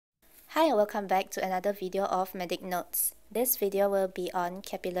Hi and welcome back to another video of Medic Notes. This video will be on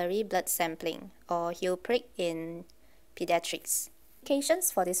capillary blood sampling or heel prick in pediatrics.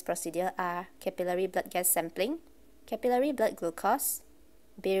 Indications for this procedure are capillary blood gas sampling, capillary blood glucose,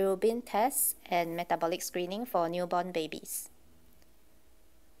 bilirubin tests, and metabolic screening for newborn babies.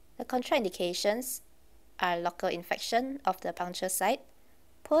 The contraindications are local infection of the puncture site,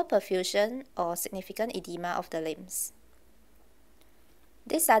 poor perfusion, or significant edema of the limbs.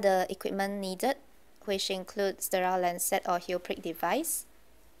 These are the equipment needed, which include sterile lancet or heel prick device,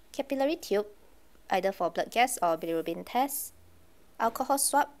 capillary tube, either for blood gas or bilirubin tests, alcohol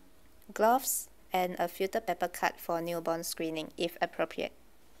swab, gloves, and a filter paper cut for newborn screening if appropriate.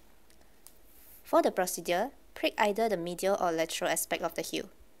 For the procedure, prick either the medial or lateral aspect of the heel.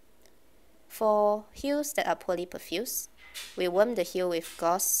 For heels that are poorly perfused, we worm the heel with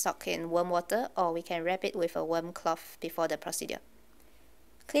gauze soaked in warm water, or we can wrap it with a warm cloth before the procedure.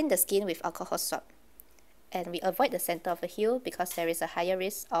 Clean the skin with alcohol swab, and we avoid the center of the heel because there is a higher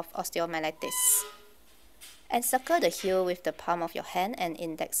risk of osteomyelitis. Encircle the heel with the palm of your hand and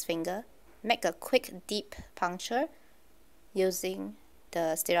index finger. Make a quick deep puncture using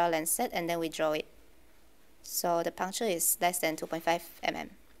the sterile lancet, and then we draw it. So the puncture is less than 2.5 mm.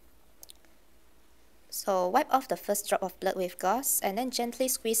 So wipe off the first drop of blood with gauze and then gently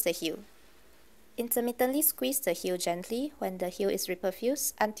squeeze the heel. Intermittently squeeze the heel gently when the heel is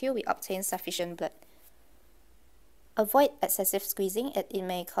reperfused until we obtain sufficient blood. Avoid excessive squeezing as it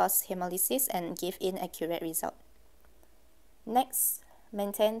may cause hemolysis and give inaccurate result. Next,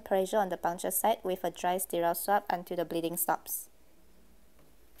 maintain pressure on the puncture site with a dry sterile swab until the bleeding stops.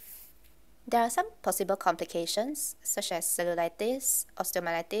 There are some possible complications such as cellulitis,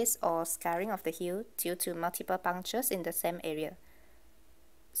 osteomyelitis, or scarring of the heel due to multiple punctures in the same area.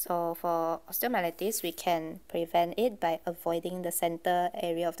 So for osteomyelitis, we can prevent it by avoiding the center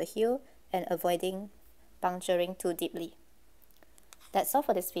area of the heel and avoiding puncturing too deeply. That's all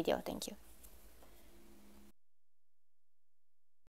for this video. Thank you.